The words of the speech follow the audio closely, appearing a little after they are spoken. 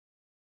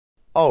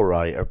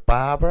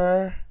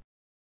AlrighterBabber.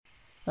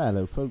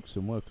 Hello folks,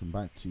 and welcome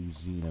back to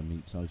Xena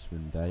meets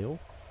Icewind Dale.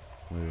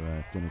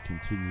 We're going to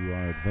continue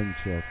our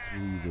adventure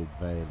through the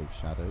Vale of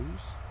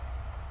Shadows.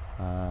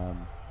 Our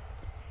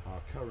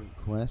current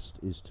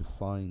quest is to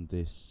find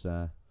this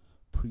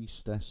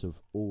Priestess of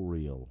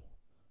Auriel,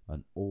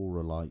 an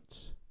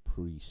Aurolite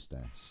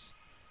priestess.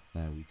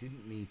 Now, we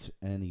didn't meet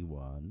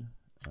anyone.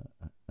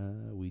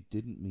 We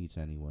didn't meet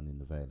anyone in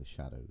the Vale of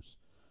Shadows,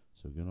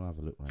 so we're going to have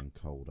a look around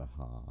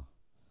Coldahar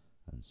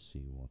and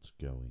see what's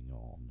going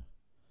on.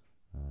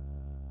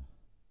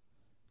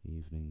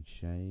 Evening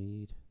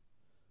Shade,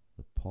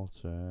 the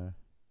Potter,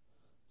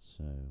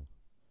 so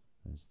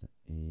there's the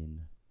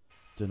inn.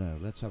 Dunno,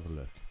 let's have a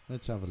look.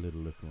 Let's have a little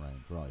look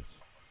around,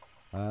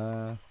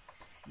 right.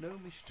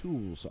 Gnomish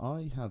tools.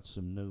 I had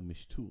some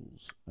gnomish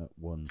tools at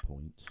one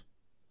point,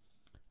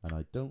 and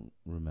I don't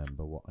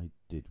remember what I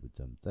did with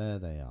them. There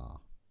they are.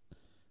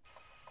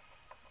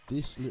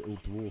 This little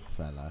dwarf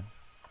fella,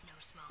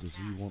 does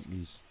he want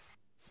these...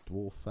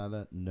 Dwarf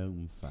fella,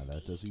 gnome fella,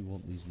 does he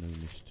want these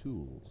gnomish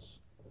tools?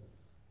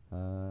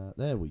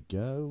 There we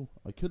go.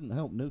 I couldn't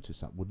help notice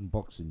that wooden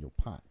box in your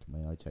pack.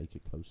 May I take a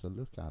closer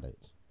look at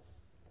it?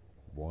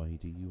 Why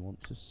do you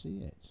want to see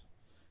it?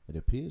 It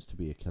appears to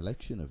be a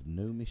collection of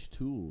gnomish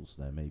tools.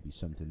 There may be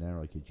something there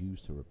I could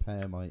use to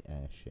repair my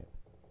airship.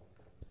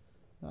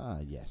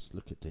 Ah, yes,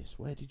 look at this.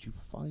 Where did you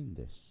find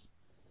this?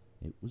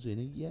 It was in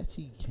a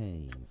Yeti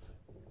cave.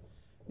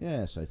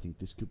 Yes, I think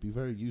this could be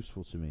very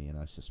useful to me, and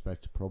I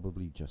suspect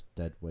probably just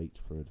dead weight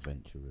for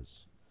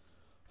adventurers.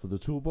 For the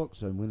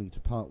toolbox, I'm willing to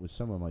part with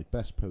some of my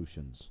best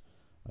potions.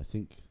 I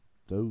think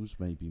those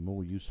may be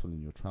more useful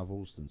in your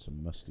travels than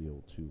some musty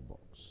old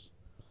toolbox.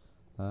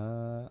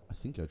 I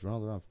think I'd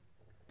rather have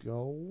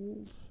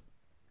gold.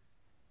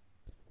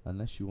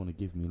 Unless you want to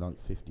give me like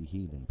 50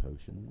 healing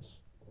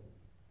potions.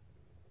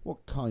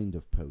 What kind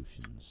of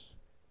potions?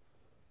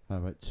 How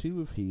about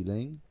 2 of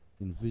healing,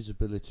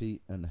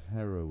 invisibility and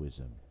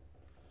heroism?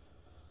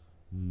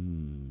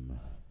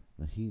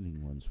 The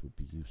healing ones would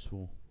be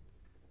useful,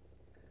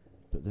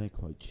 but they're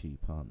quite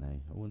cheap, aren't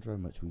they? I wonder how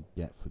much we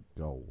get for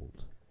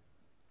gold.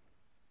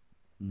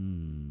 Do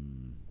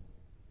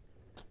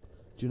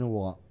you know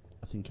what?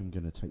 I think I'm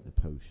going to take the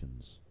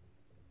potions.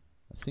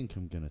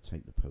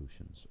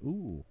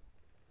 Ooh.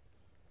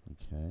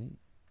 Okay.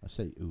 I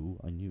say ooh,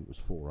 I knew it was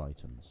 4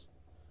 items.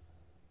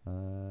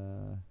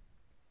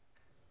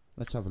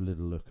 Let's have a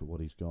little look at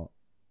what he's got.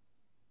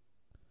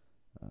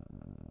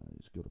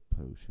 He's got a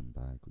potion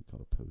bag. We've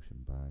got a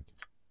potion bag.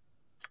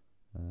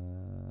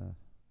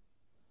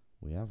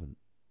 We haven't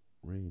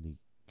really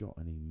got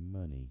any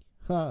money.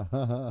 Ha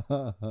ha ha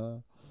ha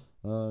ha.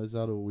 Is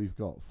that all we've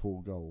got?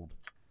 4 gold.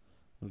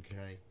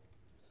 Okay.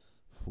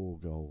 4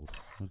 gold.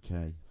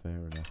 Okay, fair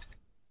enough.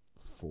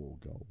 4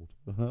 gold.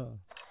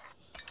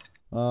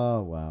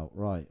 Oh, wow.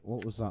 Right,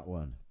 what was that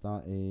one?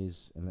 That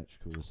is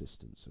electrical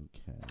resistance.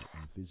 Okay.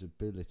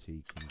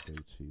 Invisibility can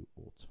go to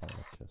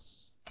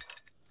Autolycus.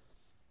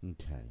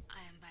 Okay.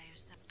 I am by your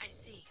side. I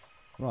see.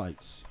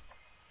 Right.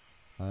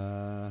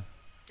 Done.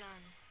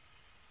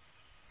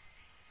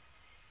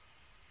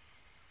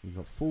 We've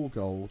got 4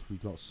 gold. We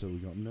got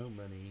no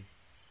money.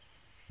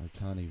 I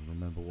can't even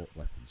remember what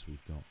weapons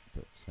we've got,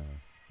 but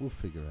we'll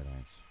figure it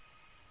out.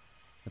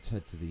 Let's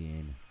head to the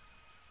inn.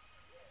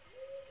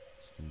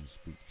 Let's go and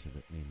speak to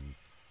the inn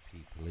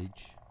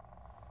peopleage.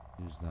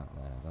 Who's that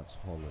there? That's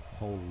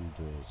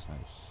Baldurs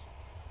house.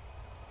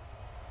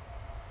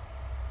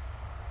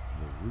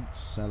 The Root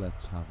Cellar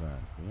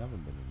Tavern. We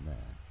haven't been in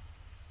there.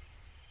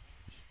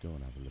 We should go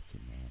and have a look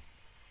in there.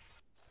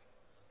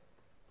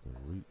 The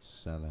Root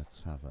Cellar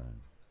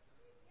Tavern.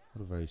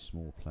 What a very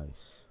small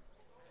place.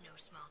 No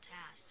small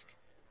task.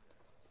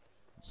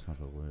 Let's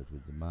have a word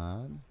with the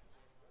man.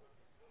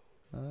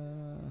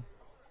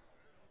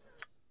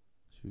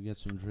 Should we get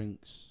some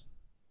drinks?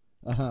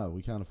 Aha,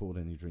 we can't afford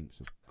any drinks.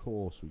 Of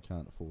course we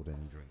can't afford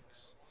any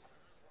drinks.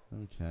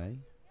 Okay.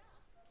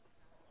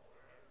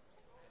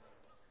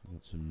 We've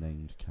got some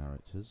named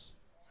characters.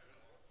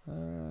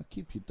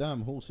 Keep your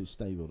damn horses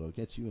stabled. I'll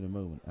get you in a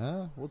moment.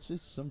 What's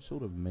this? Some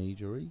sort of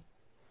majory?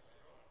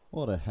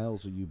 What the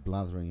hells are you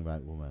blathering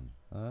about, woman?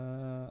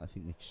 I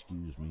think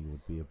excuse me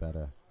would be a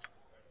better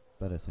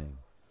thing.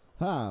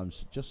 I'm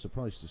just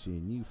surprised to see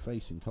a new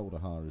face in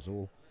Coldahar is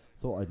all.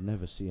 Thought I'd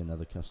never see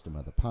another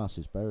customer. The pass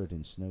is buried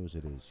in snow as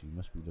it is. You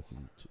must be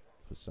looking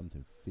for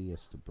something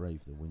fierce to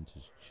brave the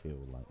winter's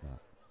chill like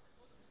that.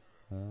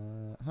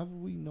 Have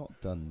we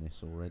not done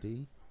this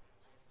already?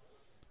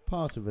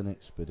 Part of an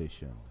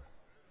expedition.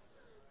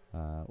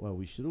 Well,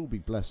 we should all be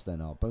blessed then.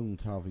 Our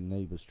bone-carving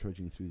neighbours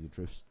trudging through the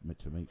drifts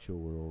to make sure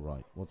we're all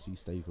right. What's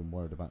East Avon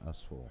worried about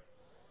us for?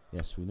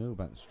 Yes, we know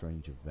about the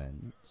strange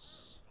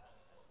events.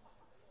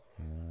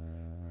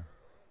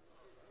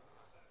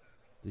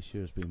 This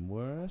year's been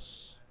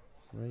worse.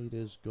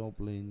 Raiders,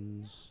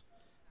 goblins.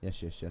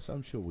 Yes.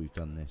 I'm sure we've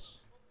done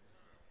this.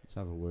 Let's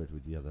have a word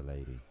with the other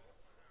lady.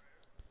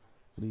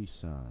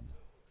 Lysan.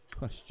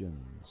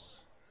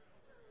 Questions.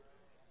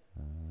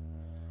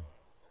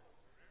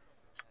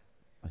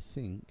 I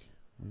think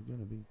we're going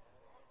to be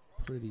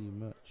pretty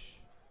much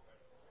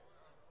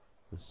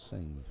the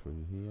same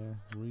through here.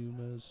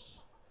 Rumours.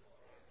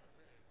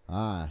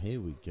 Ah, here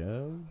we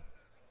go.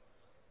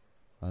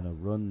 And a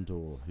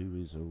Rundor. Who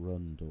is a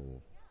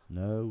Rundor?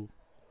 No,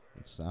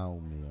 it's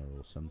Almir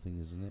or something,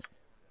 isn't it?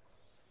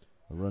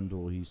 A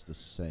Rundor, he's the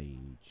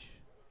sage.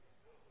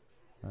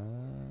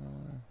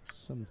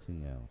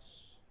 Something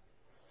else.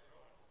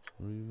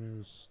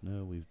 Rumours?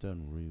 No, we've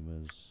done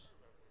rumours.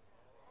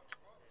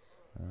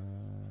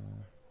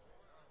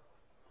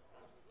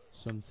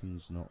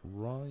 Something's not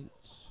right.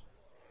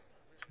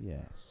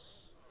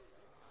 Yes.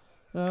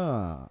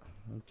 Ah,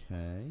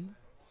 okay.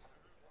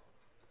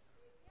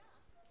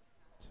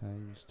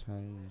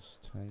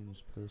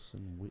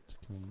 Townsperson,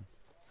 Whitcomb.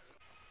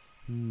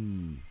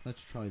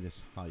 Let's try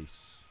this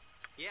heist.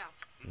 Yeah.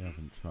 We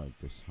haven't tried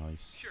this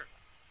heist. Sure.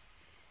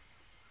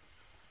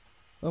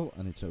 Oh,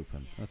 and it's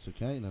open. Yes.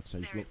 That's okay. That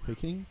saves Very lock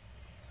picking.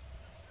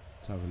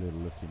 Let's have a little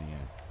look in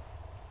here.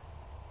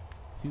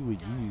 Who are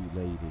you,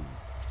 lady?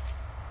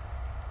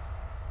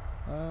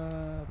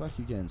 Back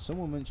again.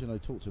 Someone mentioned I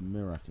talked to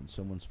Mirak and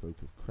someone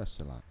spoke of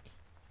Kresilak.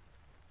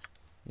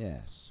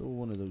 Yes, saw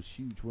one of those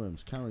huge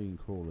worms carrying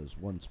crawlers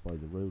once by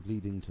the road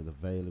leading to the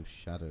Vale of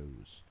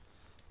Shadows.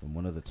 When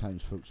one of the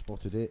townsfolk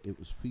spotted it, it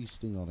was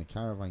feasting on a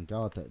caravan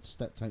guard that had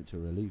stepped out to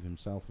relieve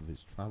himself of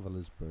his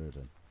traveller's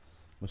burden.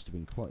 Must have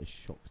been quite a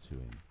shock to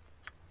him.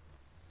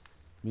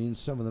 Me and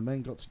some of the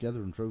men got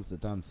together and drove the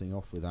damn thing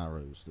off with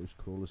arrows. Those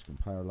crawlers can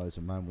paralyse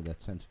a man with their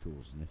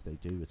tentacles, and if they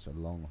do, it's a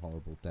long,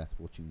 horrible death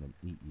watching them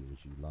eat you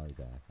as you lie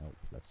there,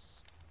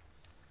 helpless.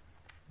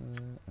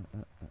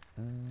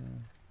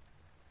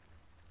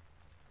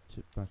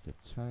 Tip back a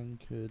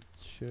tankard,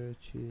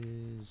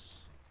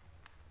 churches,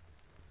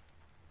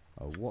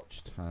 a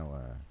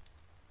watchtower,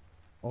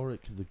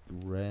 Auric the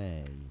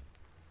Grey.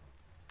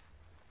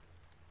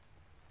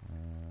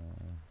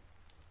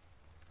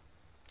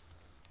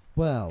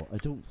 Well, I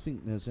don't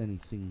think there's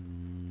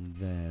anything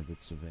there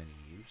that's of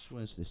any use.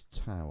 Where's this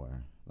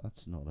tower?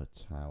 That's not a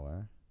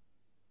tower.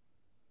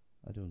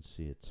 I don't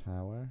see a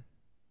tower.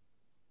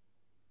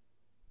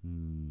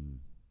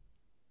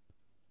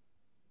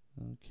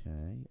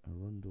 Okay,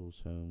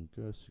 Arundel's home,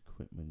 Gerst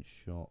equipment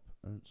shop,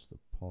 Ernst the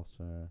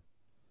Potter.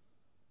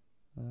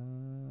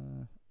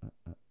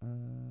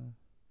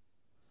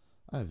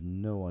 I have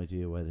no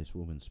idea where this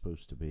woman's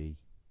supposed to be.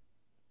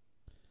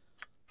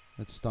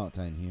 Let's start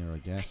down here, I I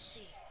guess.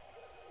 see.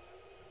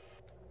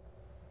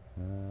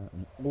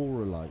 An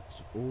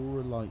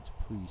Aurolite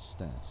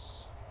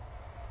priestess.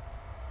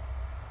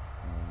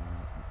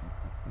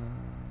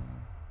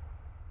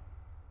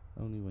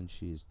 Only when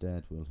she is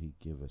dead will he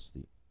give us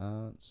the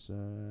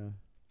answer.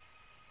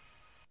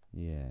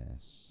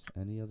 Yes.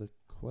 Any other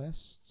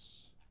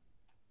quests?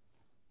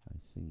 I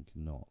think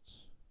not.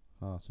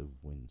 Heart of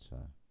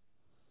Winter.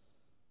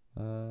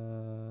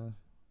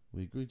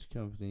 We agreed to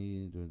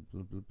company.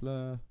 Blah blah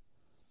blah.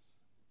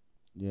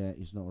 Yeah,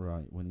 he's not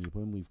right.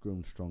 When we've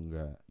grown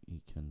stronger,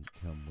 he can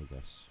come with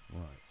us.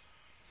 Right.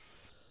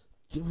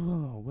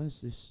 Oh, where's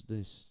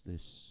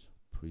this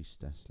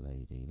priestess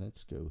lady?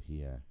 Let's go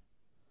here.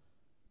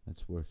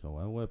 Let's work our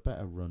way. Well, I bet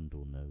a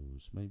Rundle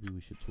knows. Maybe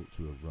we should talk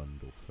to a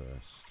Rundle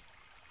first.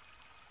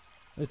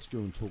 Let's go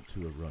and talk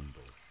to a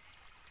Rundle.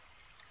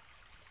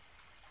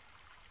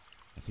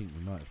 I think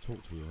we might have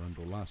talked to a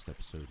Rundle last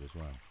episode as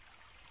well.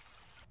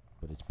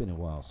 But it's been a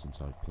while since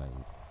I've played.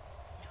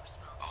 No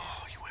small Oh,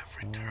 task. you have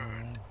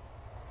returned.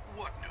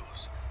 What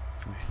news?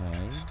 Okay.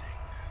 Interesting.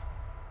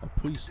 A What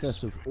did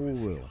priestess this of spirit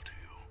reveal Auril. to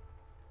you?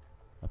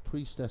 A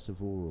priestess of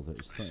Auril that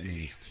is I threatening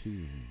see. his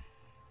tomb.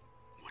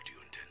 What do you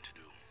intend to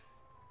do?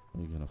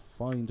 We're going to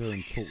find her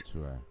and Please. talk to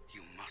her.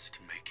 You must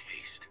make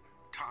haste.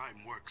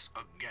 Time works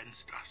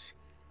against us.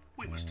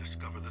 We must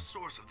discover the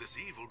source of this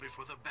evil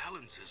before the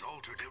balance is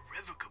altered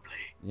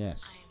irrevocably.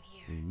 Yes, I am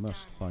here. we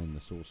must Done. find the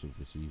source of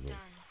this evil. Done.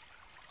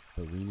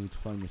 But we need to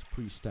find this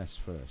priestess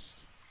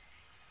first.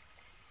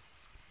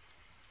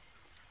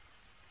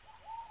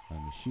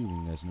 I'm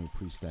assuming there's no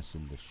priestess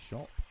in the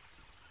shop.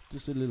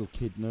 Does the little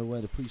kid know where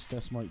the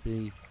priestess might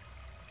be?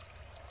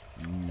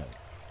 No.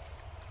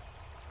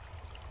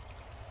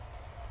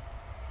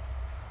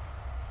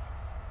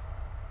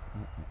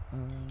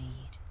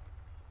 Indeed.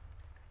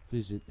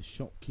 Visit the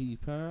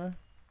shopkeeper.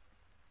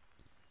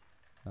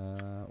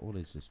 What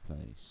is this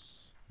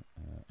place?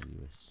 Are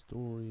you a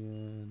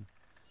historian?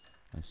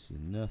 I see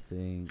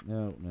nothing.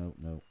 No.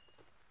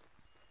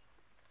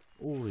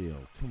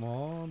 Oriel, come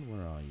on,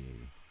 where are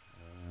you?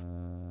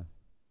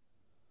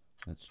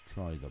 Let's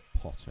try the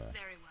Potter.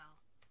 Very well.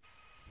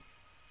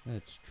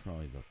 Let's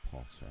try the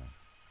Potter.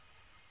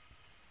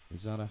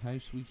 Is that a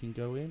house we can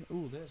go in?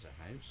 Oh, there's a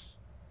house.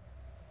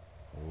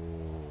 Oh,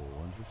 I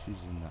wonder if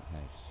she's in that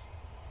house.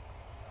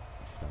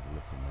 We should have a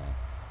look in there.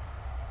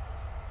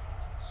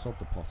 Sod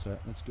the Potter.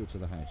 Let's go to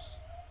the house.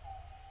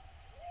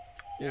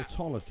 Yeah.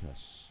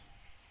 Autolycus.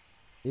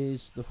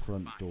 Is the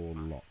front door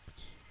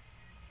locked?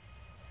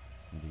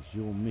 It is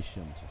your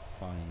mission to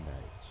find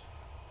out.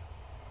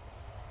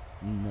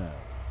 No.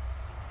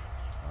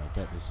 I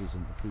bet this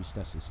isn't the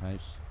priestess's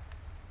house.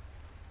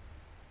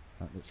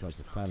 That looks like a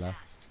Small fella.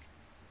 task.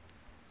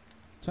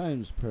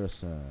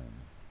 Townsperson.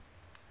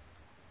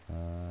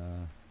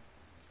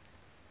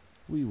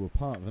 We were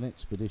part of an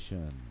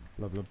expedition.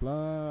 Blah, blah,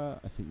 blah.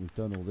 I think we've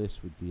done all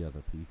this with the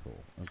other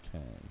people.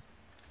 Okay.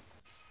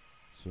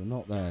 So we're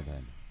not there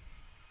then.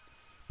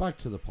 Back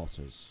to the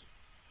Potters.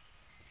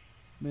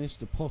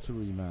 Mr.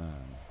 Pottery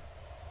Man.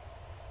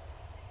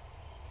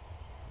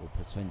 Or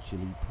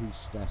potentially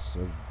Priestess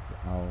of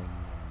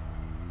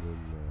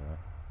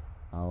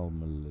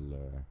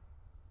Almalilur.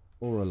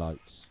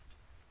 Oralites.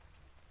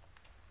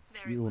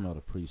 You're not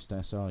a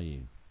priestess, are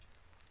you?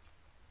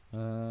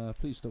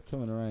 Please stop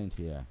coming around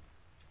here.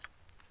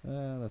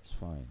 That's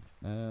fine.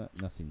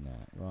 Nothing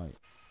there. Right.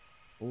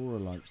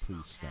 Oralite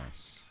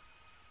Priestess.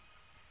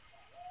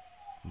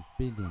 We've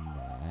been in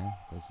there.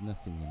 There's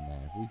nothing in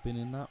there. Have we been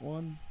in that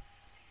one?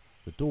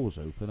 The door's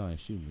open. I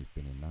assume we've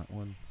been in that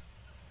one.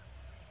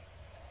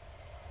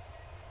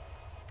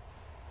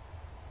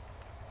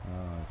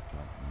 I've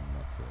got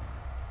nothing.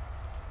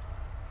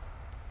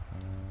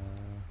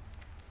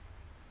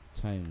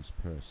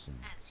 Townsperson.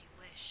 As you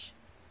wish.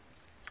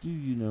 Do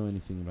you know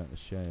anything about the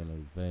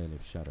Vale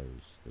of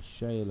Shadows? The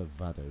Shale of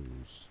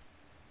Vados.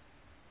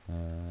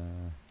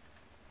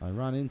 I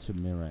ran into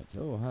Mirek.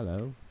 Oh,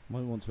 hello.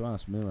 Might want to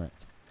ask Mirek.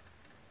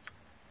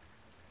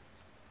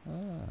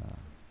 Ah.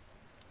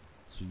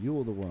 So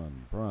you're the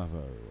one.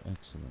 Bravo.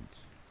 Excellent.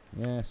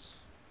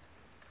 Yes.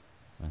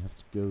 I have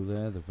to go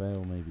there. The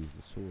Vale maybe is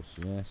the source.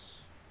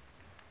 Yes.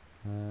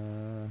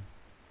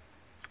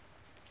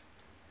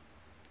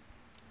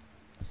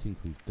 I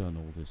think we've done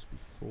all this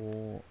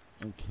before.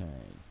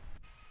 Okay.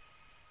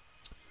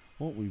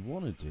 What we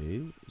want to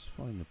do is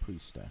find the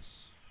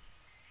priestess.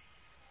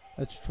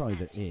 Let's try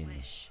the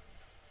inn.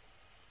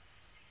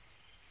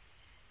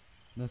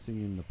 Nothing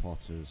in the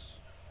Potters.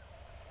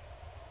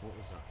 What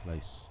was that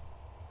place?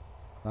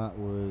 That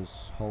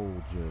was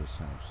Holger's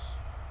house.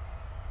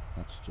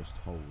 That's just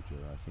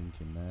Holger, I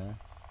think, in there.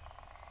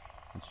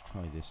 Let's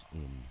try this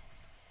inn.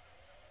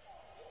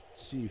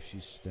 See if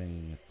she's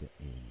staying at the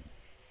inn.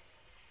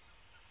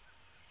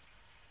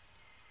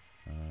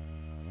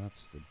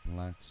 That's the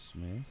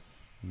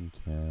blacksmith.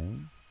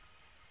 Okay.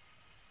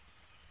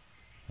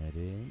 Head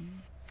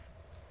in.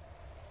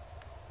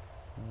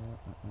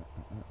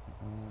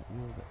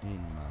 You're the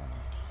inn man.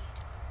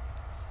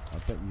 I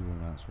bet you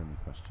won't answer any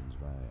questions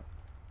about it.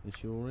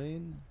 Is your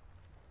inn?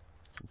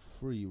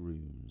 Free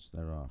rooms.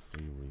 There are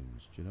free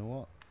rooms. Do you know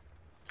what?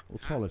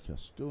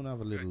 Autolycus, go and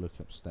have a little look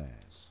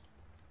upstairs.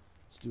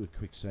 Let's do a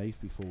quick save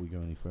before we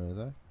go any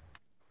further.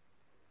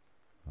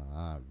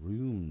 Ah,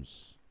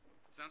 rooms.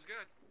 Sounds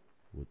good.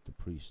 Would the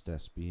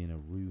priestess be in a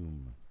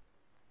room?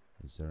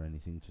 Is there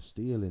anything to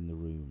steal in the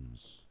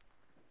rooms?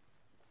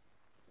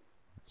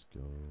 Let's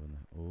go and...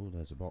 Oh,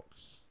 there's a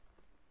box.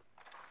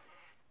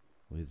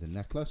 With a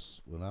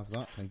necklace. We'll have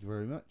that. Thank you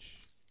very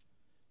much.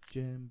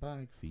 Gem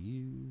bag for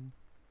you.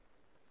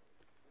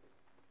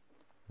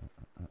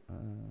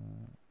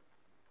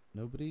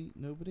 Nobody?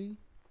 Nobody?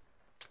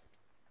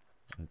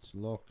 It's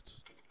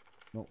locked.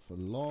 Not for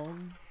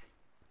long.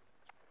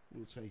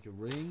 We'll take a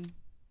ring.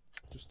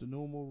 Just a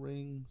normal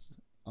ring.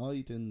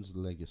 Aiden's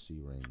legacy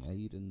ring.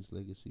 Aiden's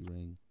legacy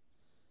ring.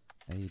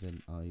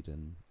 Aiden.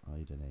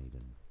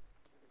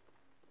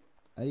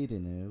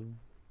 Aiden,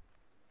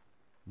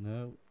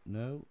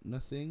 no,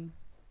 nothing.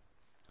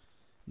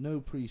 No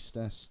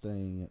priestess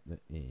staying at the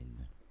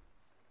inn.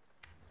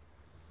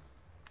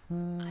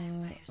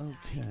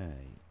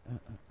 Okay.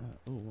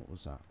 Oh, what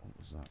was that? What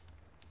was that?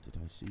 Did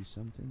I see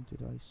something?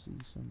 Did I see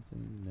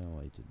something? No,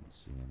 I didn't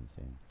see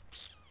anything.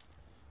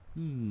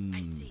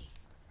 I see.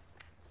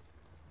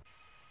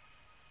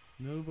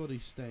 Nobody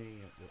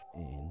staying at the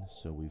inn,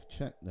 so we've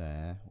checked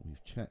there,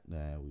 we've checked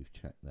there, we've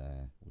checked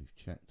there, we've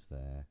checked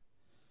there.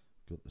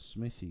 Got the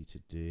smithy to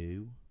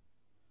do.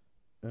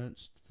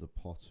 Ernst the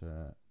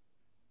Potter,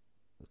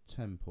 the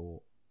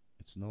temple,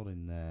 it's not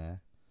in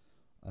there.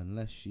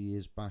 Unless she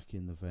is back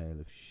in the Vale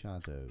of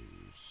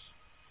Shadows.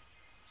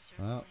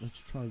 Well,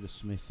 let's try the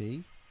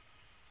smithy.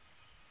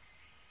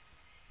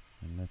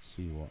 And let's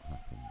see what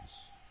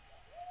happens.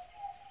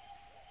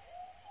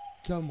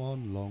 Come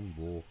on, long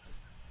walk.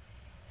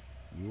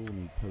 You all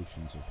need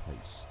potions of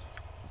haste.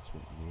 That's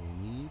what you all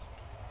need.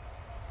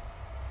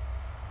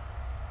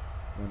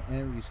 When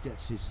Ares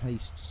gets his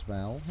haste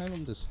spell, how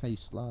long does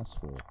haste last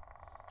for?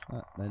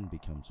 That then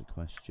becomes a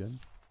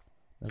question.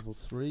 Level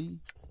 3.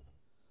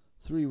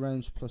 3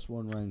 rounds plus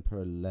 1 round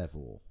per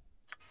level.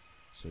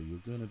 So you're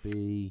going to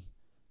be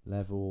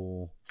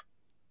level...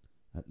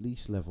 at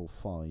least level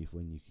 5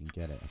 when you can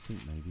get it. I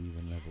think maybe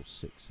even level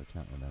 6. I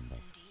can't remember.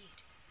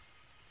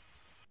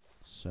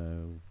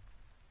 So...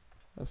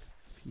 a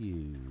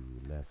few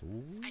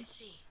levels. I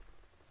see.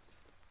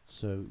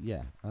 So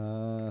yeah,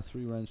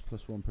 3 rounds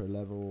plus 1 per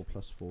level,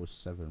 plus 4 is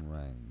 7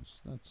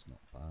 rounds. That's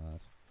not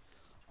bad.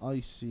 I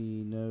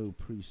see no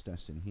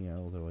priestess in here,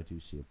 although I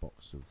do see a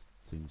box of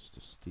things to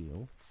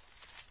steal.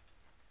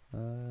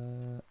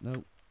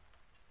 No,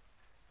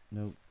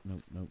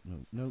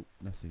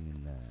 nothing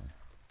in there.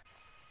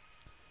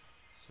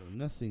 So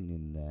nothing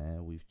in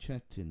there. We've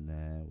checked in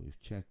there.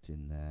 We've checked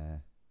in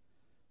there.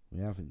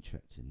 We haven't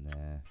checked in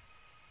there.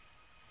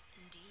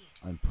 Indeed.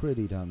 I'm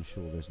pretty damn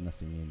sure there's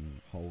nothing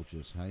in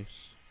Holger's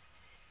house.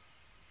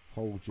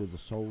 Holger the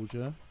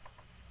soldier.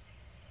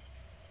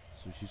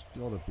 So she's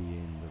got to be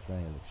in the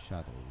Vale of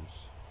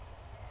Shadows.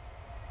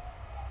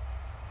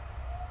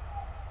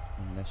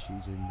 Unless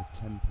she's in the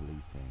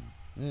temple-y thing.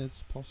 Yeah,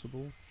 it's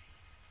possible.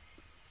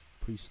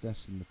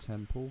 Priestess in the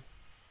temple.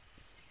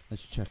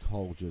 Let's check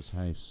Holger's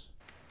house.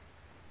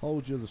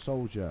 Holger the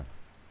soldier.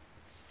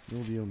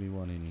 You're the only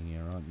one in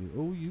here, aren't you?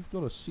 Oh, you've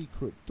got a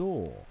secret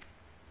door.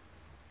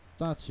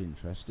 That's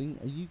interesting.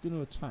 Are you going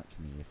to attack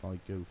me if I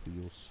go for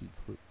your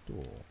secret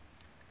door?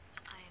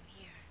 I am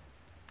here.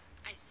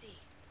 I see.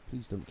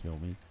 Please don't kill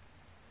me.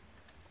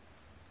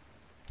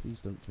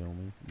 Please don't kill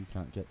me. You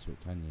can't get to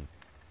it, can you?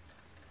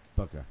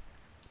 Bugger.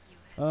 You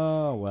have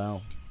Oh,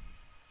 well.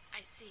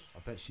 I see. I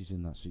bet she's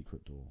in that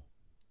secret door.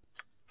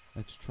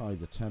 Let's try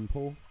the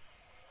temple.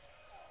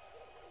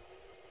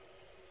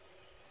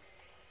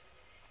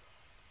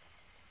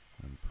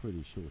 I'm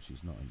pretty sure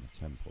she's not in the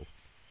temple.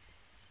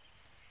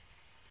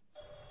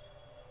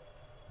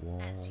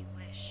 As you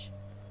wish.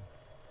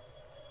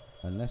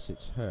 Unless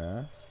it's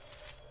her,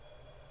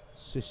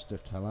 Sister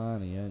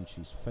Kalania, and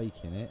she's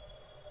faking it.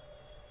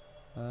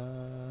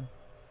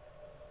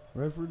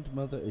 Reverend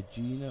Mother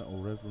Xena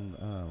or Reverend...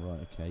 Ah,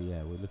 right, okay,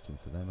 yeah, we're looking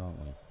for them, aren't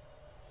we?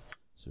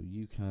 So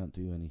you can't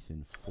do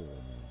anything for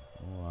me.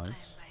 Alright. I am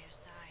by your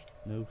side.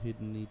 No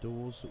hidden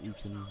doors that we No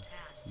can small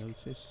task.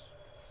 notice.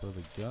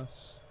 Brother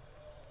Gus,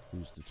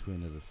 who's the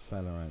twin of the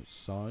fella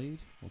outside.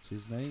 What's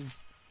his name?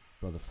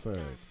 Brother Ferg.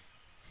 Done.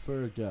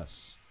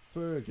 Fergus.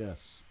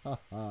 Fergus. Ha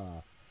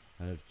ha.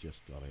 I've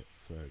just got it.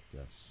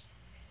 Fergus.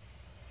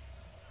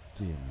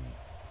 Dear me.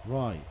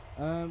 Right.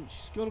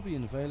 She's got to be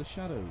in the Vale of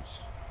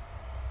Shadows.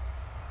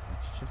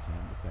 Let's check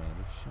out the Vale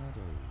of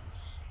Shadows.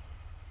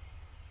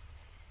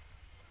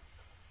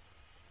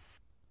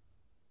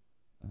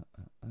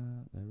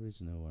 There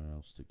is nowhere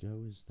else to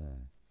go, is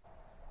there?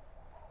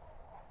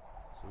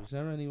 So is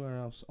there anywhere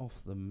else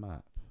off the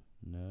map?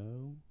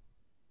 No.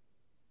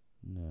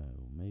 No.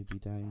 Maybe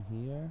down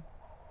here?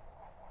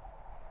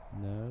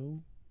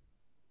 No.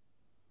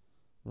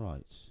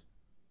 Right.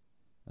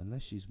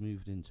 Unless she's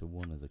moved into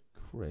one of the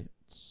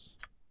crypts.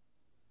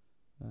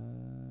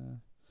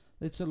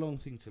 It's a long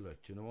thing to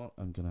look. Do you know what?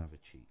 I'm going to have a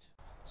cheat.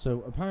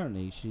 So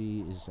apparently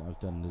she is... I've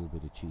done a little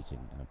bit of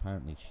cheating. And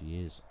apparently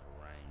she is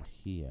around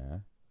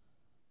here.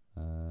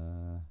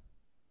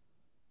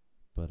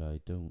 But I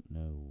don't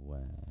know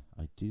where.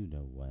 I do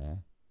know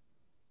where.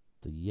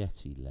 The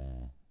Yeti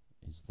lair.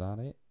 Is that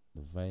it?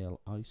 The Vale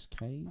Ice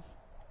Cave?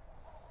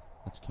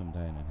 Let's come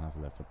down and have a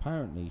look.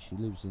 Apparently she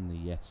lives in the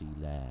Yeti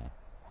lair,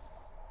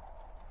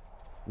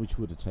 which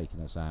would have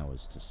taken us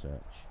hours to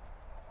search.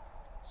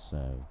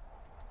 So,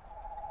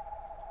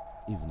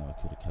 even though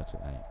I could have cut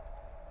it out,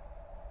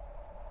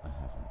 I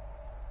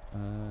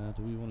haven't.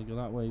 Do we want to go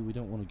that way? We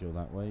don't want to go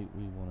that way.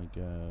 We want to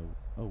go...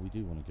 Oh, we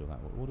do want to go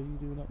that way. What are you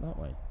doing up that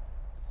way?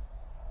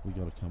 We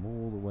got to come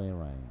all the way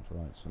around.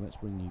 Right, so let's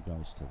bring you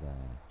guys to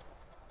there.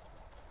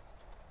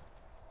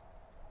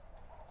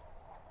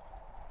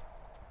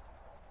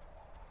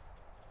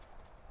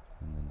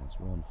 And then there's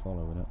one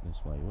following up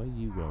this way. Where are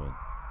you going?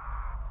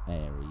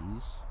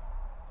 Aries.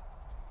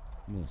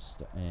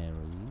 Mr.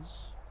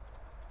 Aries.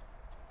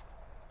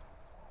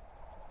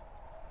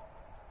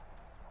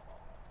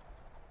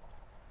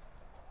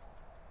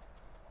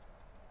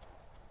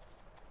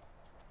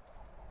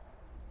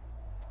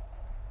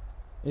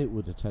 It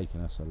would have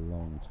taken us a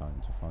long time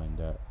to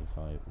find out if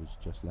I was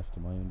just left to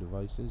my own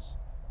devices.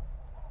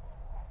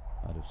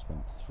 I'd have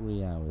spent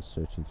 3 hours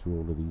searching through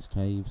all of these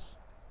caves.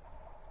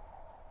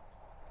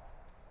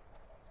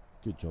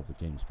 Good job the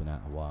game's been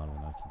out a while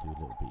and I can do a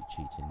little bit of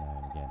cheating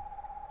now and again.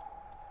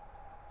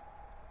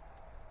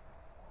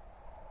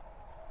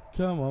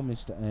 Come on,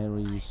 Mr.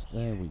 Aries.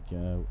 There we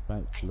go.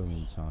 About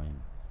blooming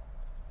time.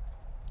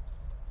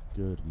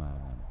 Good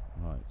man.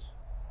 Right.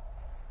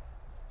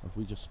 Have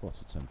we just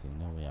spotted something?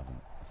 No, we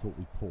haven't. I thought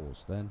we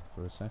paused then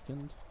for a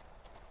second.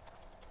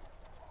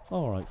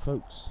 Alright,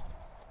 folks.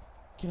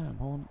 Come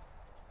on.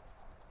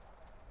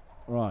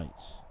 Right.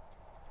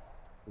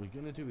 We're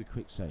going to do a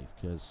quick save,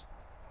 because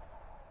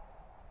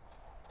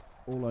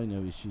all I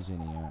know is she's in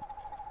here,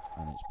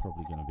 and it's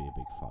probably going to be a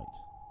big fight.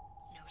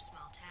 No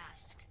small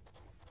task.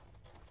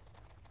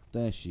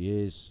 There she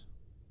is.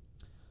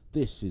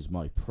 This is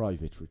my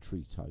private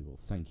retreat. I will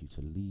thank you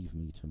to leave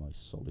me to my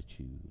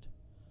solitude.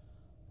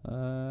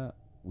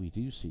 We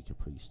do seek a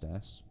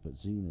priestess, but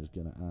Xena's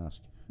going to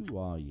ask, who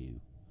are you?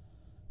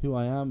 Who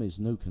I am is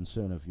no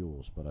concern of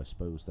yours, but I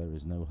suppose there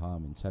is no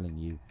harm in telling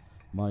you.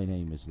 My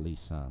name is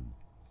Lysan.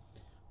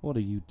 What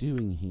are you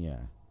doing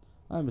here?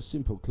 I am a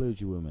simple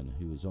clergywoman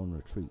who is on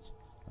retreat.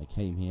 I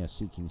came here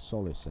seeking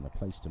solace and a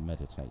place to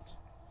meditate.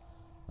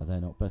 Are there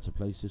not better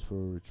places for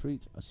a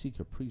retreat? I seek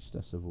a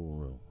priestess of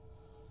Auril.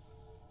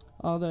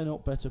 Are there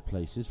not better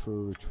places for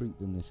a retreat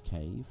than this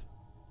cave?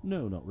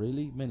 No, not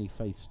really. Many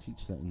faiths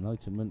teach that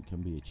enlightenment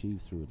can be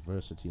achieved through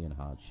adversity and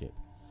hardship.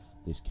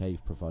 This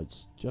cave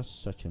provides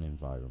just such an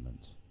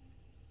environment.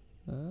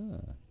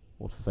 Ah,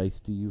 What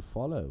faith do you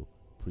follow,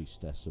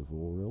 Priestess of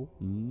Auril?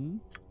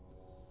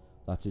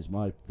 That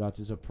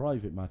is a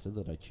private matter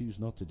that I choose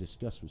not to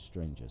discuss with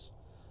strangers.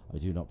 I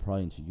do not pry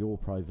into your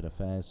private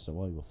affairs, so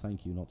I will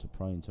thank you not to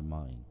pry into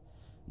mine.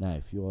 Now,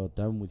 if you are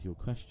done with your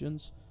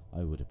questions,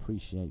 I would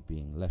appreciate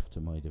being left to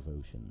my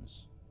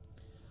devotions.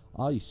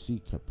 I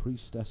seek a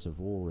Priestess of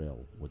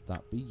Auril. Would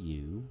that be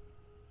you?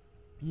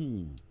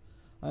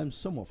 I am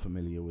somewhat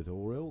familiar with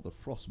Auril. The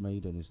Frost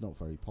Maiden is not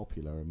very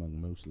popular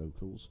among most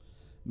locals.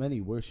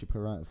 Many worship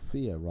her out of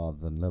fear rather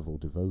than level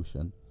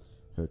devotion.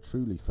 Her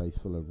truly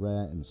faithful are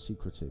rare and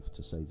secretive,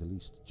 to say the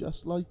least.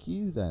 Just like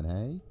you, then,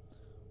 eh?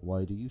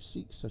 Why do you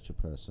seek such a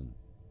person?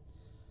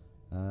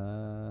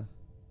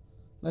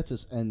 Let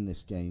us end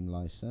this game,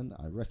 Lysan.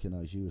 I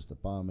recognise you as the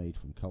barmaid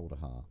from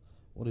Kaldahar.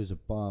 What is a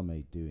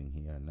barmaid doing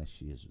here unless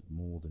she is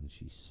more than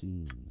she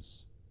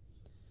seems?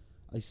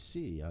 I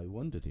see. I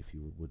wondered if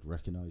you would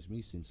recognise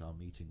me since our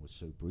meeting was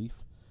so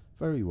brief.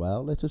 Very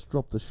well, let us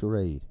drop the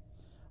charade.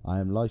 I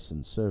am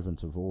Lysan,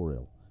 servant of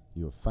Auril.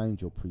 You have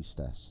found your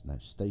priestess. Now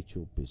state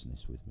your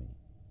business with me.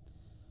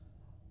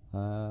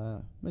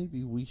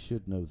 Maybe we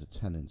should know the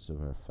tenets of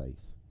her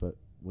faith, but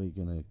we're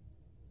going to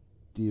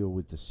deal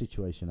with the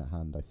situation at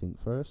hand, I think,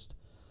 first.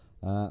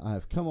 I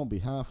have come on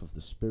behalf of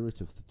the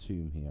spirit of the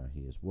tomb here.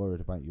 He is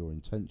worried about your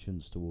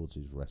intentions towards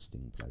his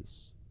resting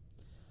place.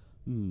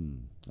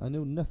 I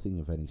know nothing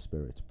of any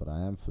spirit, but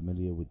I am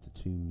familiar with the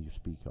tomb you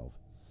speak of.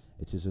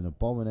 It is an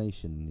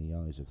abomination in the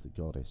eyes of the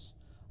goddess.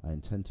 I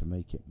intend to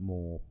make it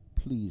more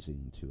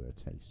pleasing to her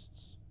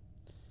tastes.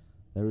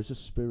 There is a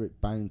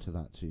spirit bound to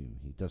that tomb.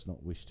 He does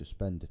not wish to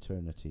spend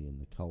eternity in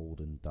the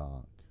cold and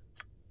dark.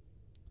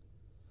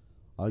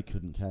 I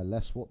couldn't care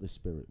less what this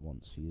spirit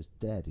wants. He is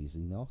dead, is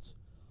he not?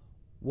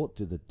 What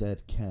do the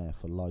dead care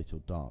for light or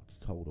dark,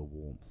 cold or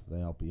warmth?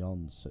 They are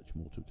beyond such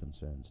mortal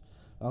concerns.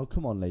 Oh,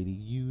 come on, lady.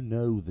 You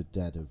know the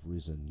dead have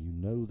risen. You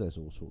know there's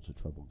all sorts of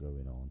trouble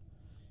going on.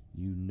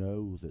 You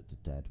know that the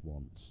dead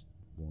want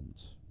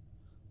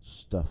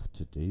stuff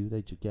to do.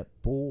 They just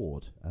get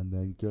bored and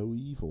then go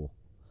evil.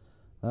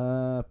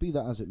 Be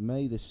that as it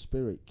may, this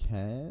spirit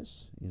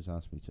cares. He has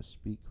asked me to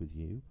speak with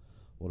you.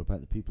 What about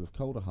the people of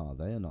Kaldahar?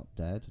 They are not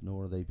dead,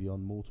 nor are they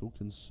beyond mortal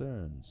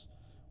concerns.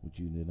 Would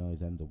you deny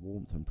them the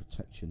warmth and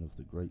protection of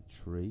the great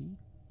tree?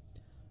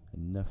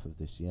 Enough of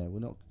this. Yeah,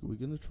 we're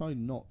going to try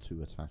not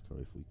to attack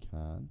her if we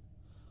can.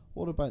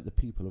 What about the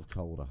people of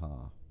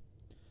Kaldahar?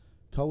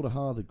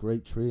 Kaldahar, the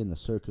great tree and the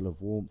circle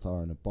of warmth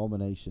are an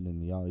abomination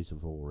in the eyes of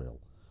Auril.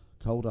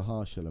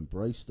 Kaldahar shall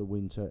embrace the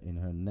winter in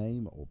her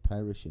name or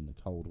perish in the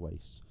cold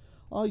wastes.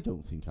 I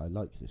don't think I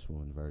like this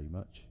woman very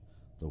much.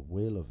 The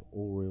will of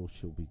Auril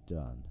shall be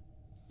done.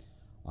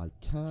 I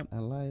can't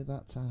allow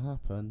that to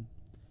happen.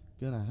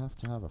 Gonna have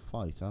to have a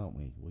fight, aren't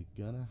we? We're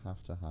gonna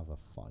have to have a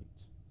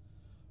fight.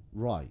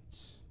 Right.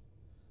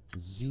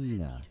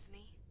 Xena.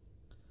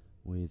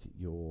 With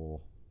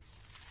your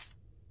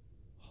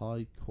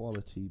high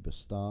quality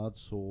bastard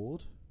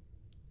sword.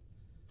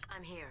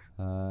 I'm here.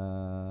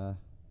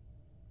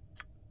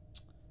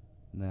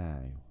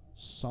 Now,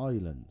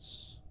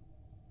 silence.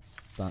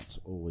 That's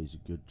always a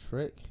good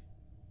trick.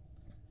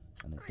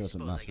 And it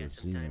doesn't matter if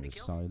Xena is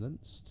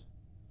silenced.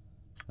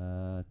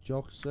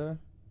 Joxer,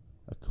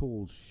 a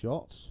cold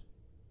shot.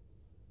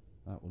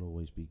 That will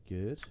always be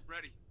good.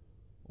 Ready.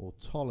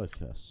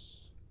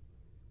 Autolycus,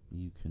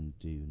 you can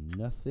do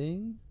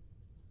nothing.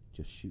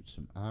 Just shoot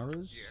some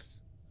arrows.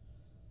 Yes.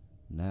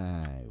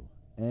 Now,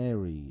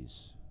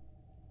 Ares.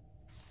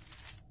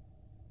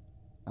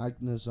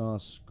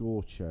 Agnazar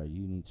Scorcher,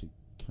 you need to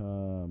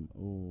come.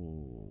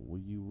 Oh,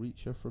 will you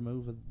reach her from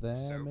over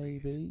there, So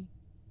maybe?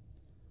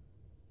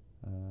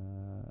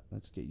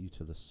 Let's get you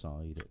to the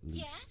side at least.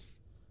 Yes.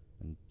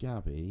 And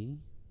Gabby,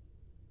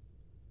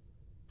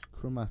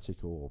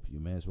 Chromatic Orb. You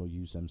may as well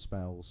use them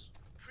spells.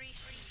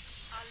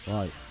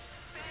 Right.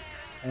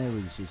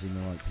 Ares is in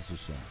the right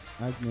position.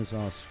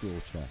 Agnazar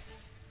Scorcher.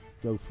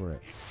 Go for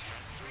it.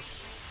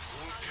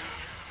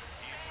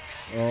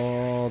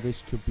 Oh,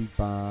 this could be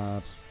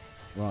bad.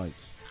 Right. I am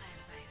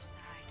by your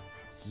side.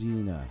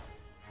 Xena.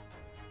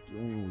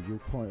 Oh, you're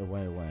quite a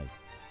way away.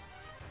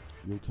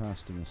 You're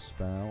casting a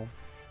spell.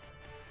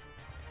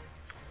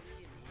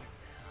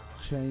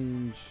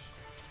 Change.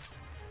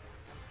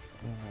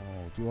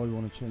 Oh, do I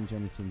want to change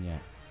anything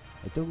yet?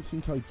 I don't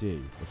think I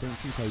do.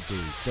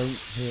 Don't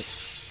hit.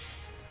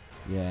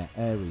 Yeah,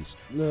 Ares.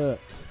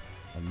 Look.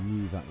 I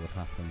knew that would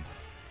happen.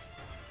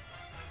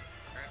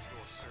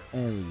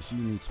 Ares, you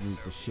need to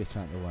move the shit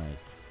out of the way.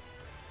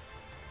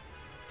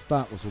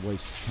 That was a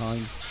waste of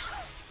time.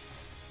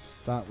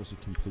 That was a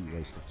complete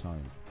waste of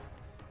time.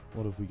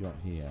 What have we got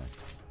here?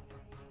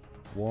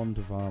 Wand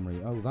of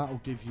Armory. Oh,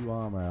 that'll give you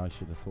armor. I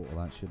should have thought of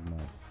that, shouldn't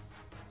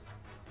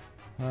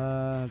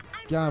I?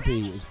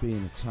 Gabby is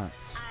being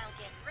attacked. I'll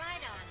get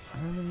right on it.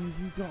 How many have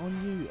you got on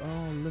you?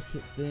 Oh, look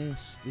at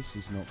this. This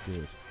is not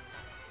good.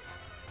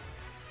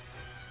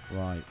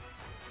 Right.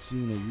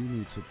 Xena, you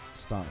need to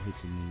start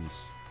hitting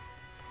these.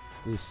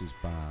 This is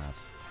bad.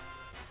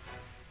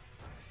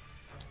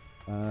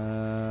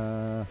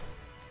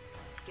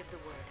 Give the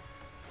word.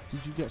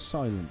 Did you get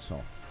silence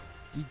off?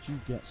 Did you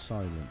get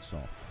silence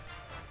off?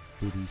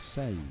 Did he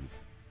save?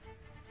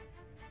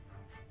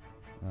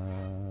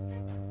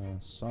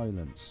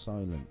 Silence,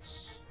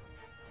 silence.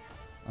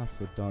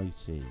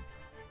 Aphrodite.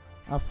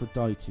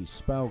 Aphrodite,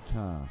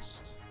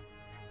 spellcast.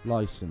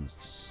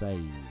 Licensed,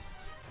 saved.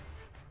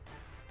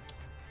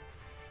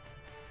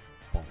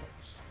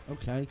 Bollocks.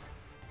 Okay.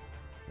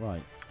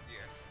 Right.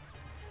 Yes.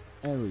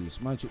 Ares,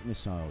 magic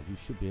missile. You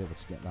should be able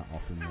to get that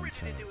off in I'm one ready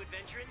turn. to do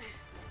adventuring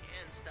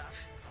and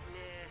stuff. Nah, I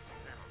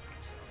don't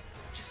think so.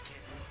 Just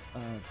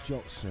kidding.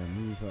 Joxer,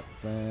 move up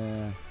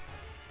there.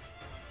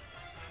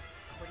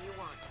 What do you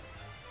want?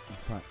 In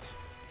fact,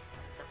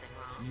 Something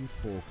wrong? you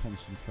four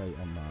concentrate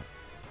on that.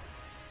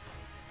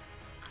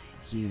 I am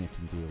Xena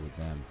can deal with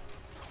them.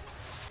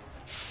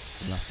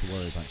 We'll have to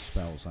worry about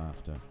spells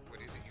after.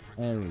 What is it you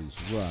require? Ares,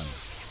 run.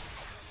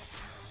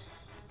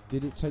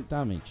 Did it take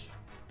damage?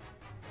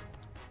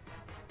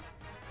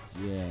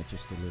 Yeah,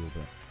 just a little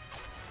bit.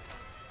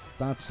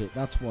 That's it.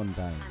 That's one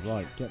down.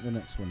 Right, get the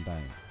next one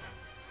down.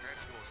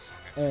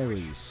 At your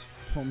wish. Ares,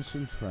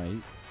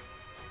 concentrate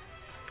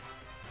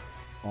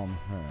on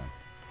her.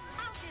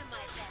 I'll do my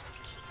best to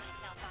keep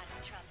myself out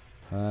of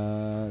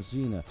trouble.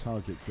 Xena,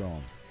 target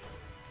gone.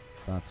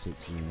 That's it,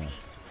 Xena.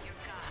 Peace with your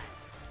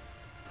gods.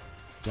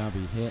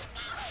 Gabby hit.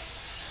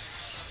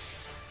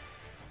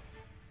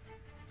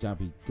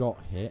 Gabby got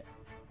hit.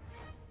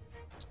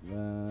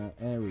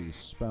 Ares,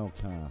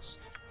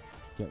 spellcast.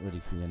 Get ready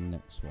for your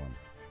next one.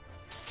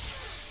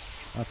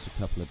 That's a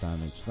couple of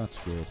damage. That's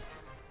good.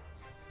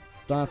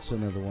 That's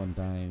another one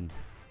down.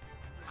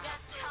 That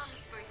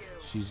comes for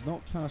you. She's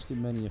not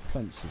casting many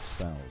offensive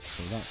spells,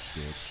 so that's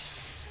good.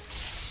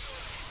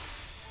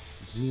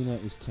 Xena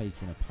is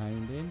taking a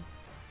pounding.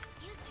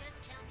 You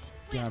just tell me.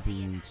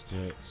 Gabby needs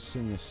to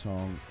sing a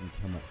song and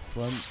come up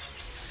front.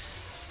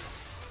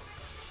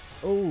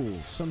 Oh,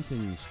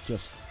 something's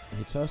just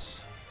hit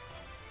us.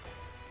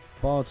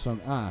 Bard Song.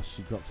 Ah,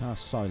 she got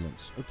cast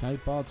silence. Okay,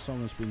 Bard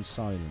Song has been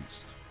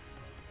silenced.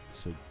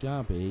 So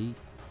Gabby.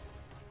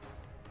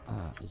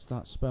 Ah, is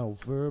that spell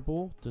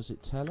verbal? Does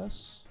it tell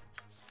us?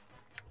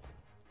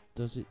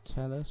 Does it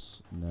tell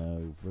us?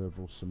 No,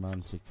 verbal,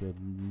 semantic,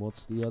 and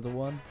what's the other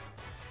one?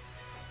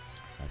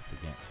 I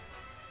forget.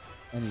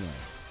 Anyway.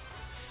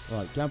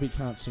 Right, Gabby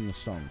can't sing a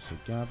song, so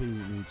Gabby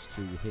needs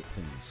to hit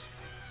things.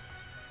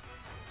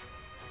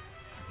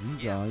 You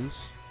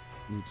guys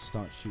need to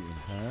start shooting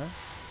her.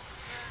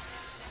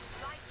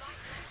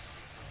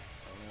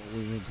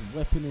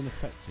 Weapon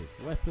ineffective.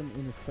 Weapon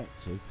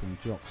ineffective from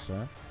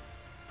Joxer,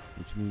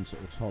 which means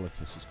that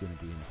Autolycus is going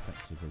to be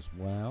ineffective as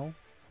well.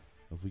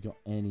 Have we got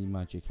any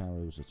magic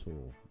arrows at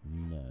all?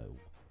 No.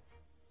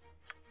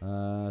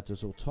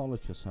 Does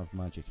Autolycus have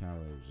magic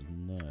arrows?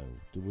 No.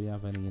 Do we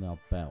have any in our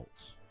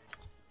belt?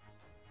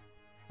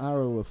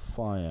 Arrow of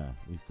fire,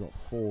 we've got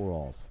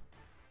 4 of.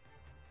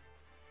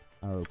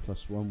 Arrow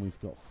 +1, we've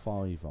got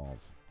 5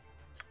 of.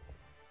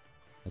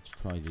 Let's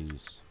try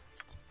these.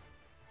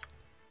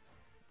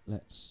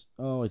 Let's...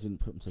 Oh, I didn't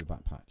put them to the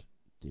backpack.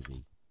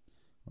 Divvy.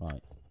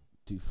 Right.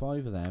 Do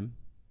 5 of them.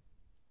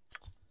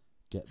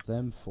 Get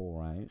them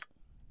 4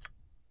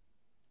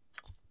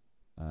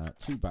 out.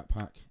 2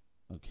 backpack.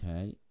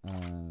 Okay.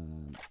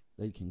 And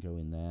they can go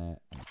in there.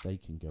 And they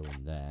can go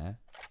in there.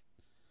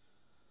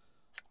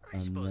 I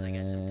suppose I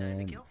got some time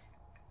to kill.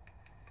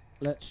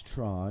 Let's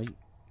try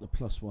the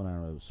 +1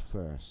 arrows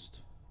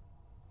first.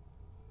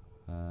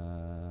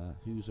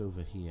 Who's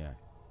over here?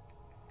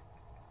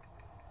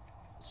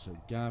 So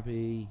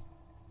Gabby,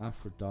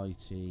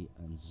 Aphrodite,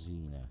 and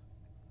Xena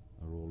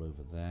are all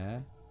over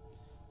there.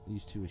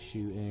 These 2 are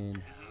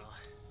shooting.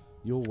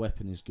 Your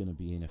weapon is going to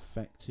be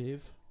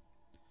ineffective,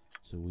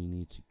 so we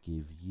need to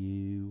give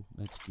you...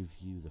 Let's give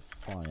you the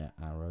fire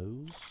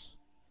arrows,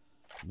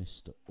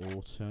 Mr.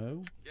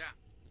 Auto. Yeah.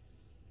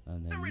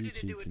 And then I'm you ready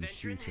to 2 do can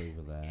shoot adventuring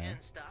over there.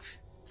 and stuff.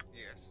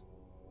 Yes.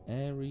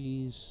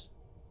 Ares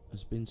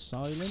has been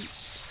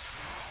silenced.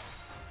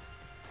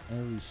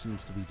 Ares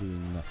seems to be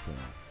doing nothing.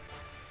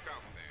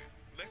 Come then.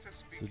 Let us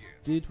So begin.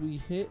 did we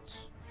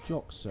hit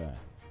Joxer?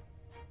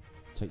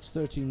 Takes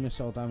 13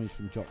 missile damage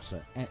from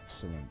Joxer.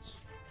 Excellent.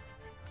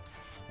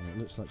 And it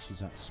looks like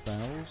she's at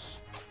spells.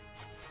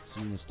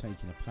 Xena's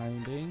taking a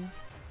pounding.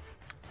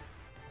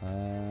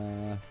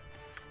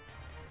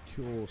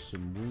 Cure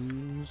some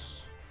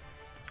wounds.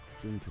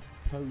 Drink a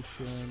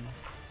potion.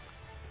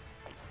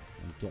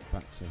 And get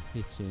back to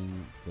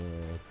hitting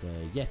the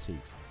Yeti.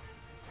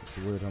 That's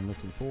the word I'm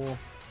looking for.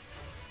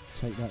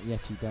 Take that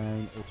Yeti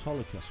down.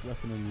 Autolycus,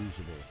 weapon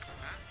unusable.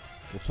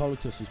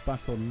 Autolycus is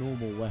back on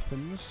normal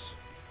weapons.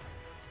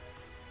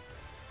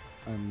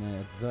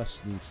 And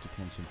thus needs to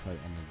concentrate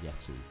on the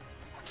Yeti.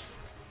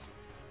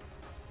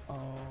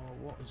 Oh,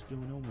 what is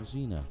going on with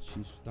Xena?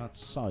 That's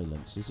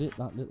silence, is it?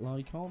 That little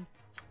icon?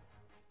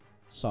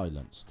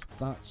 Silenced.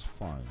 That's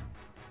fine.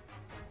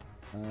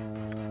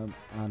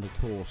 And of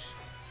course,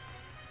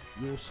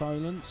 you're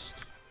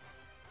silenced?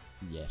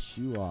 Yes,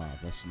 you are.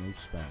 There's no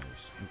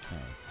spells.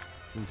 Okay.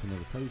 Drink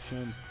another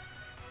potion.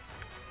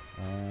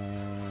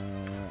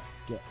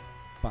 Get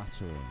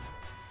battering.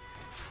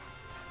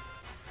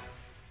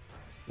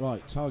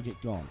 Right, target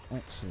gone.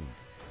 Excellent.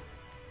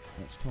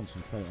 Let's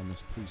concentrate on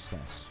this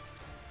priestess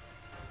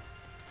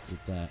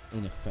with their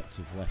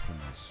ineffective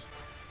weapons.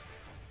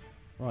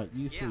 Right,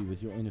 you three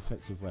with your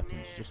ineffective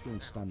weapons. Just go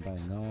and stand down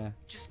there.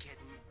 Just kidding.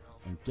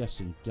 I'm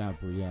guessing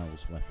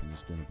Gabrielle's weapon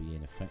is going to be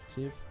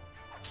ineffective.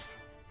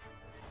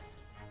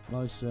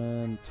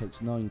 Lysan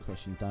takes 9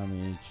 crushing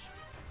damage.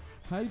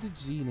 How did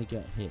Xena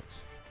get hit?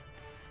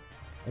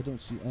 I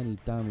don't see any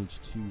damage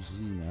to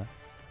Xena.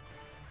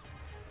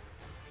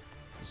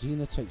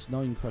 Xena takes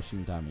 9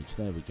 crushing damage.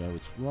 There we go.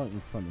 It's right in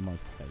front of my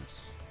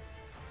face.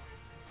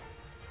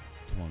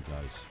 Come on,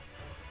 guys.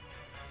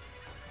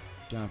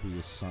 Gabby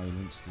is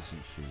silenced,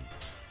 isn't she?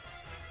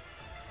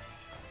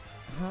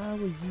 How are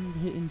you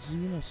hitting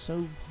Xena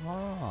so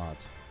hard?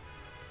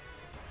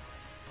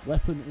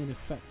 Weapon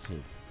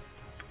ineffective.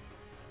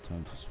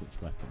 Time to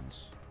switch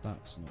weapons.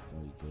 That's not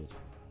very good.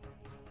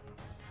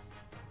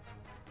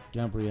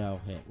 Gabrielle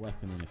hit.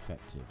 Weapon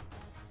ineffective.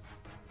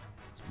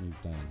 Let's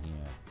move down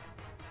here.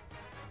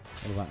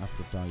 What about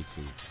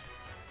Aphrodite?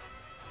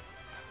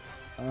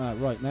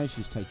 Right, now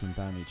she's taking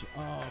damage.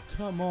 Oh,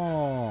 come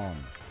on!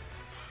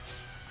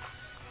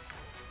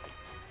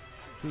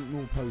 Drink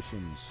more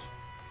potions.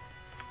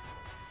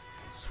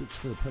 Switch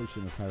to a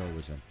potion of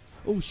heroism.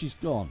 Oh, she's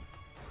gone.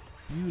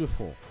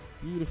 Beautiful.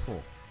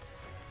 Beautiful.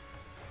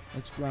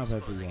 Let's grab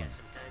everyone.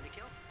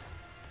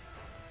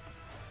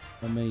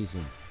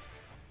 Amazing.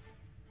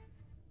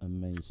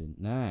 Amazing.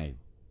 Now.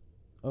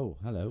 Oh,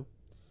 hello.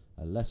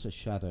 A lesser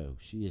shadow.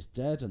 She is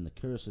dead and the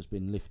curse has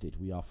been lifted.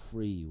 We are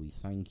free. We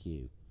thank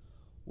you.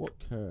 What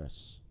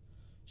curse?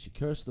 She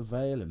cursed the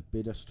veil and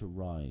bid us to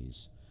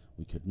rise.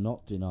 We could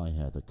not deny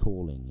her the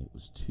calling. It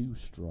was too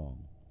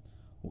strong.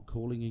 What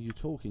calling are you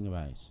talking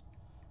about?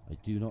 I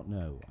do not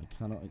know. I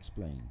cannot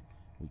explain.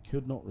 We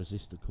could not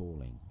resist the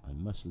calling. I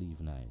must leave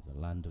now. The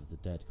land of the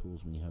dead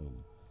calls me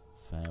home.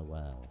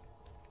 Farewell.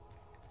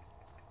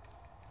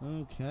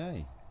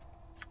 Okay.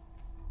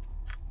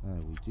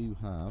 Now we do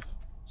have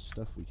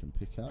stuff we can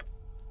pick up.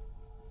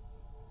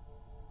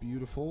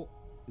 Beautiful.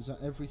 Is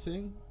that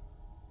everything?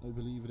 I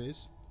believe it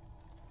is.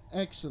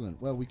 Excellent.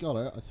 Well, we got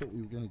her. I thought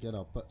we were going to get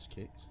our butts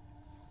kicked.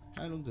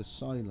 How long does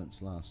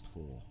silence last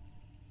for?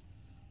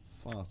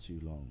 Far too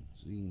long.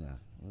 Xena.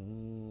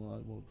 Oh,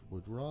 I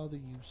would rather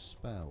use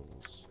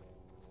spells.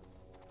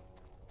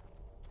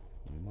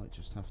 We might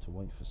just have to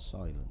wait for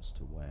silence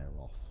to wear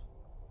off.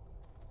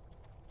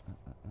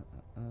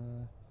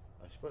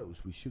 I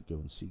suppose we should go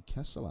and see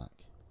Kesselak.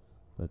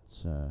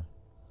 But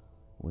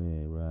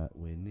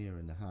we're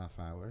nearing the half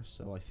hour,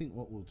 so I think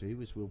what we'll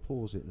do is we'll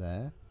pause it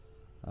there,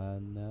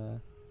 and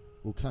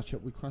we'll catch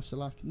up with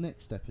Kesselak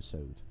next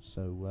episode.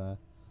 So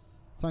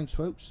thanks,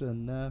 folks,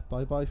 and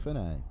bye bye for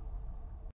now.